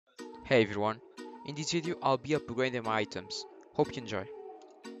Hey everyone, in this video I'll be upgrading my items. Hope you enjoy.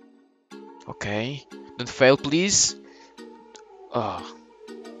 Okay, don't fail please. Ah,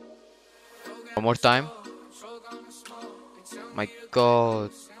 one more time. My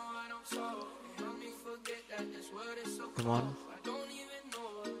god. Come on.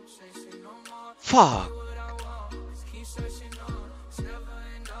 Fuck!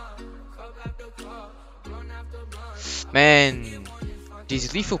 Man,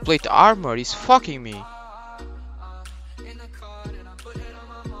 this lethal plate armor is fucking me.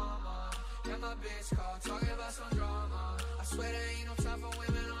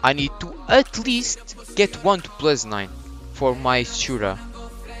 I need to at least get 1 to +9 for my Sura.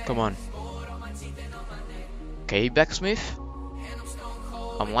 Come on. Okay, Blacksmith.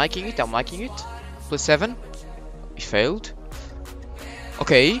 I'm liking it, +7. It failed.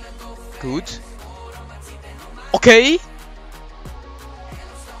 Okay, good. Okay!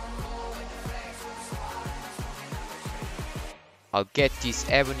 I'll get these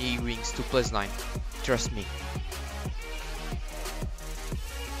ebony rings to +9. Trust me.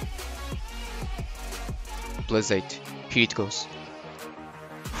 +8. Here it goes.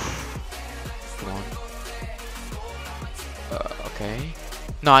 Come on. Okay.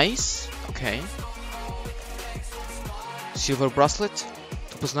 Nice. Okay. Silver bracelet.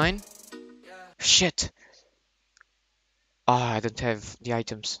 2 +9. Shit. Ah, I don't have the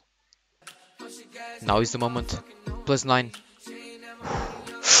items. Now is the moment. +9.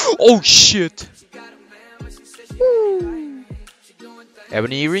 Oh shit. Woo.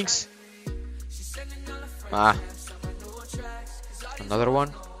 Ebony earrings. Ah. Another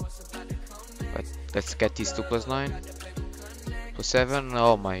one. But let's get these 2 +9. +7.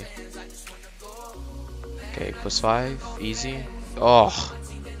 Oh my. Okay, +5. Easy. Oh.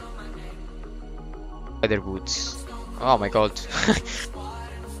 Leather boots. Oh my god.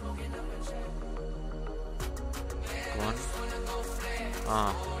 Come on.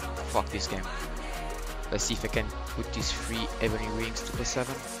 Ah, fuck this game. Let's see if I can put these 3 ebony rings to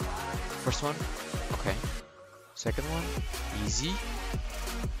 +7. First one. Okay. Second one. Easy.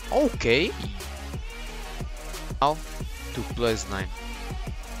 Okay. Now to +9.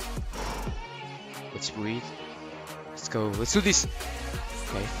 Let's breathe. Let's go. Let's do this.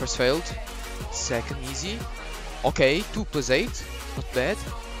 Okay, first failed. Second easy. Okay, 2 +8. Not bad.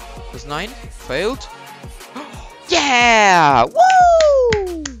 +9. Failed. Yeah!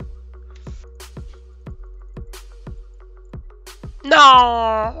 Woo!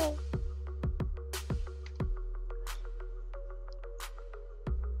 No!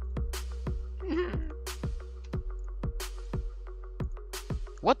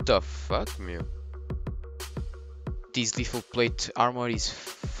 What the fuck, Mew? This lethal plate armor is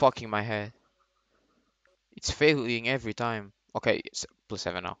fucking my head. It's failing every time. Okay, it's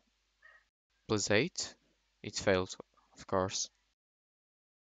 +7 now. +8. It failed, of course.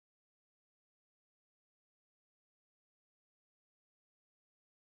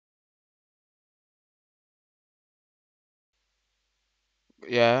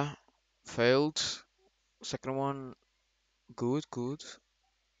 Yeah, failed. Second one, good, good.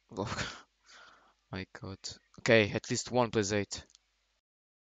 Oh my god. Okay, at least 1 +8.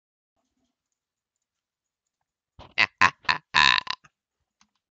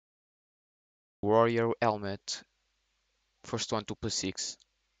 Warrior helmet. First one 2 +6.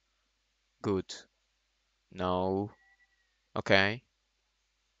 Good. No. Okay.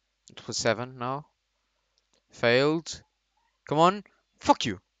 2 +7 now. Failed. Come on. Fuck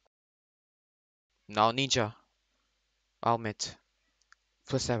you. Now ninja. Helmet.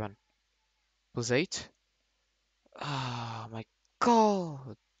 +7. +8. Ah, my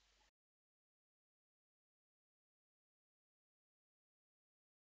god.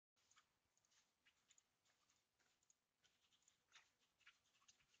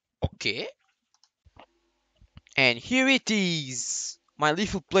 Okay. And here it is. My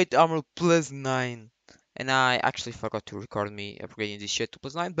lethal plate armor +9. And I actually forgot to record me upgrading this shit to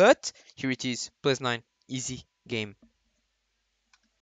 +9, but here it is, +9. Easy game.